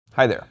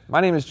Hi there,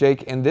 my name is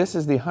Jake and this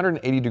is the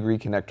 180-degree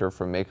connector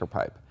from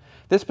MakerPipe.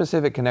 This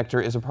specific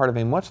connector is a part of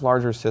a much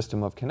larger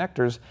system of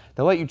connectors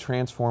that let you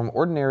transform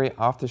ordinary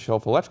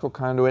off-the-shelf electrical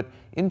conduit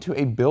into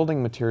a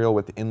building material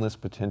with endless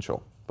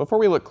potential. Before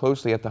we look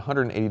closely at the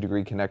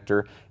 180-degree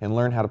connector and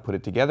learn how to put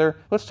it together,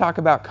 let's talk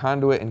about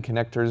conduit and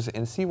connectors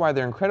and see why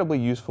they're incredibly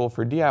useful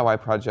for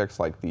DIY projects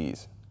like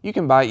these. You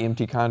can buy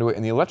EMT conduit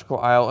in the electrical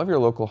aisle of your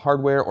local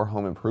hardware or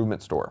home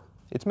improvement store.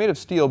 It's made of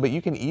steel, but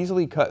you can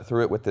easily cut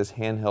through it with this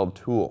handheld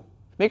tool.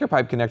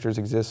 MakerPipe connectors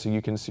exist so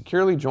you can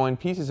securely join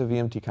pieces of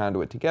EMT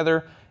conduit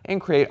together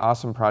and create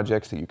awesome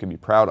projects that you can be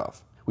proud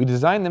of. We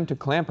designed them to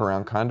clamp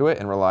around conduit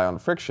and rely on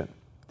friction.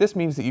 This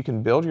means that you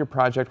can build your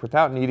project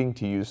without needing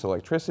to use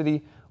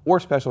electricity or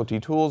specialty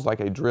tools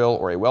like a drill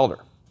or a welder.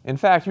 In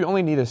fact, you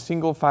only need a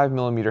single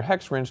 5mm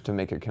hex wrench to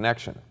make a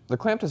connection. The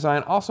clamp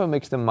design also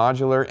makes them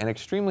modular and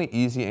extremely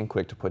easy and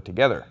quick to put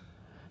together.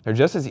 They're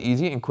just as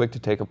easy and quick to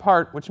take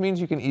apart, which means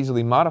you can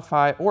easily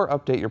modify or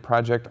update your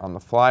project on the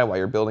fly while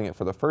you're building it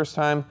for the first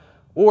time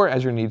or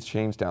as your needs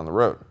change down the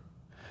road.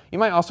 You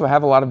might also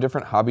have a lot of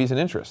different hobbies and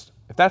interests.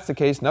 If that's the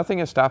case, nothing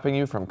is stopping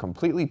you from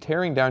completely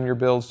tearing down your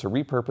builds to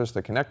repurpose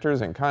the connectors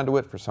and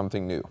conduit for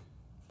something new.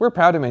 We're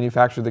proud to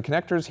manufacture the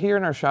connectors here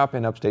in our shop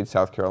in upstate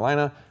South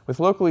Carolina with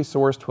locally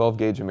sourced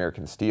 12-gauge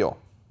American steel.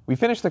 We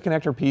finish the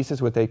connector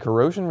pieces with a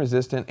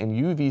corrosion-resistant and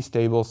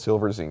UV-stable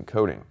silver zinc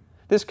coating.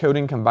 This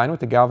coating, combined with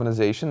the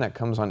galvanization that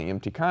comes on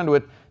EMT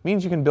conduit,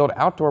 means you can build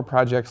outdoor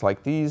projects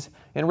like these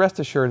and rest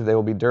assured that they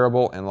will be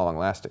durable and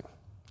long-lasting.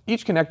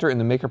 Each connector in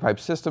the MakerPipe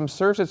system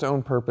serves its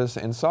own purpose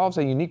and solves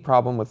a unique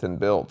problem within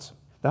builds.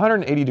 The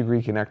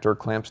 180-degree connector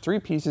clamps 3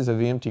 pieces of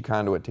EMT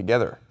conduit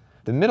together.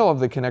 The middle of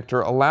the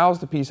connector allows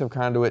the piece of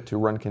conduit to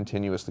run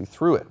continuously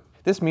through it.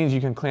 This means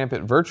you can clamp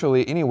it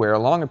virtually anywhere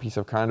along a piece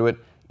of conduit,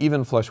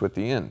 even flush with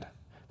the end.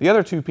 The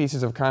other 2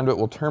 pieces of conduit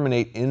will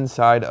terminate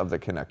inside of the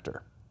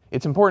connector.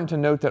 It's important to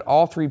note that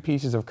all 3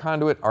 pieces of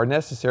conduit are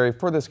necessary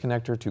for this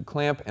connector to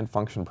clamp and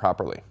function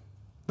properly.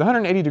 The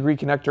 180-degree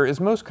connector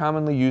is most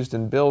commonly used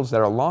in builds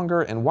that are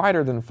longer and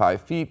wider than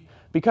 5 feet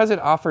because it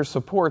offers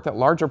support that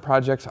larger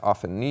projects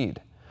often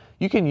need.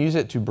 You can use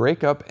it to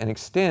break up and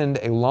extend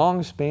a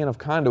long span of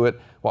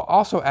conduit while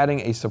also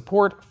adding a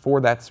support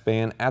for that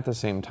span at the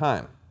same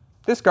time.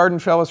 This garden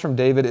trellis from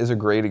David is a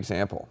great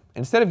example.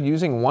 Instead of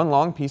using one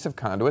long piece of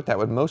conduit that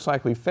would most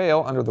likely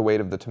fail under the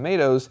weight of the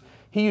tomatoes,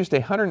 he used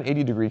a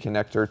 180-degree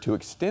connector to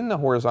extend the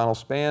horizontal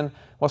span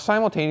while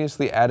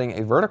simultaneously adding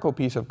a vertical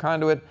piece of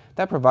conduit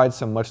that provides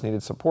some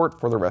much-needed support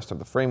for the rest of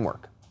the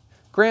framework.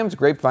 Graham's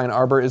grapevine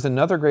arbor is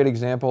another great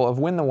example of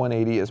when the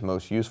 180 is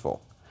most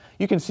useful.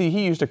 You can see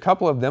he used a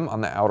couple of them on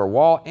the outer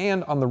wall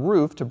and on the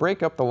roof to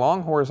break up the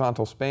long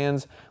horizontal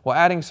spans while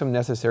adding some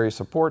necessary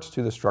supports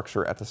to the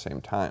structure at the same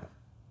time.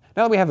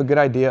 Now that we have a good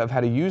idea of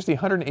how to use the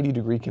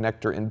 180-degree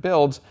connector in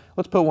builds,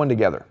 let's put one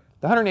together.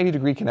 The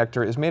 180-degree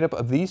connector is made up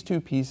of these 2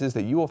 pieces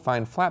that you will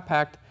find flat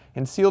packed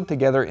and sealed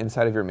together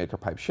inside of your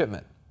MakerPipe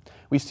shipment.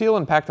 We seal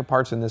and pack the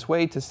parts in this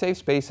way to save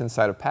space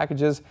inside of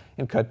packages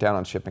and cut down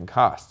on shipping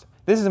costs.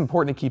 This is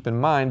important to keep in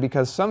mind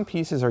because some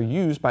pieces are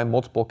used by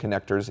multiple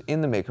connectors in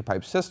the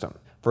MakerPipe system.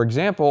 For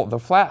example, the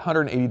flat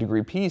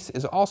 180-degree piece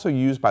is also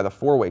used by the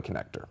 4-way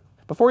connector.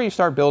 Before you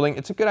start building,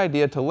 it's a good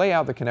idea to lay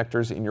out the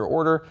connectors in your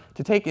order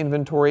to take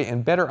inventory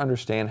and better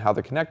understand how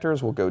the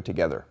connectors will go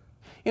together.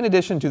 In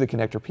addition to the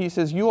connector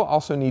pieces, you will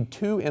also need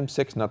 2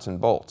 M6 nuts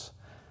and bolts.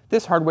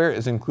 This hardware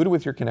is included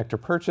with your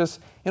connector purchase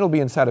and will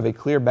be inside of a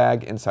clear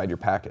bag inside your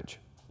package.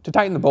 To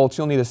tighten the bolts,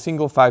 you'll need a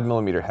single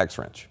 5mm hex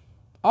wrench.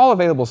 All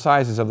available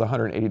sizes of the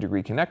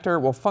 180-degree connector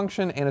will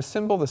function and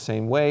assemble the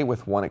same way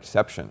with one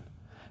exception.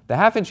 The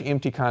 1/2-inch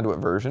EMT conduit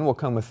version will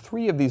come with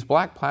 3 of these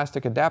black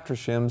plastic adapter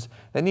shims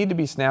that need to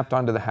be snapped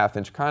onto the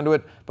 1/2-inch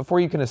conduit before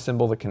you can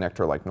assemble the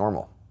connector like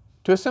normal.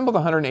 To assemble the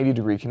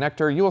 180-degree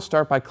connector, you will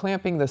start by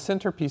clamping the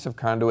center piece of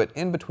conduit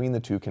in between the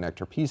 2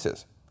 connector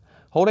pieces.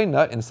 Hold a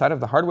nut inside of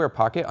the hardware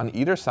pocket on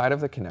either side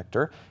of the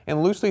connector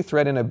and loosely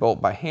thread in a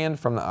bolt by hand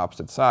from the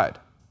opposite side.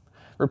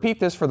 Repeat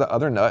this for the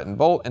other nut and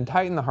bolt and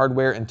tighten the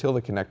hardware until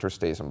the connector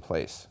stays in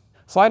place.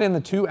 Slide in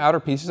the 2 outer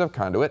pieces of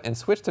conduit and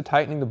switch to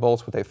tightening the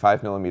bolts with a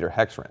 5mm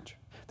hex wrench.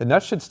 The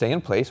nuts should stay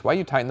in place while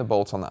you tighten the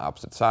bolts on the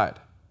opposite side.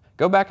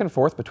 Go back and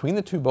forth between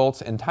the 2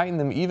 bolts and tighten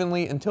them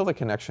evenly until the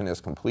connection is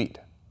complete.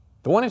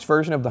 The 1-inch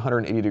version of the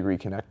 180-degree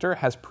connector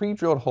has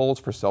pre-drilled holes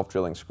for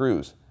self-drilling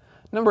screws.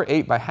 Number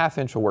 8 by 1/2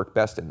 inch will work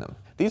best in them.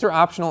 These are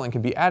optional and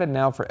can be added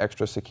now for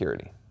extra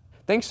security.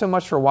 Thanks so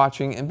much for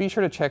watching, and be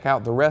sure to check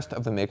out the rest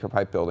of the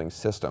MakerPipe building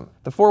system.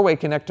 The 4-way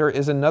connector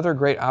is another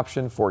great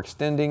option for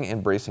extending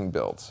and bracing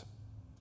builds.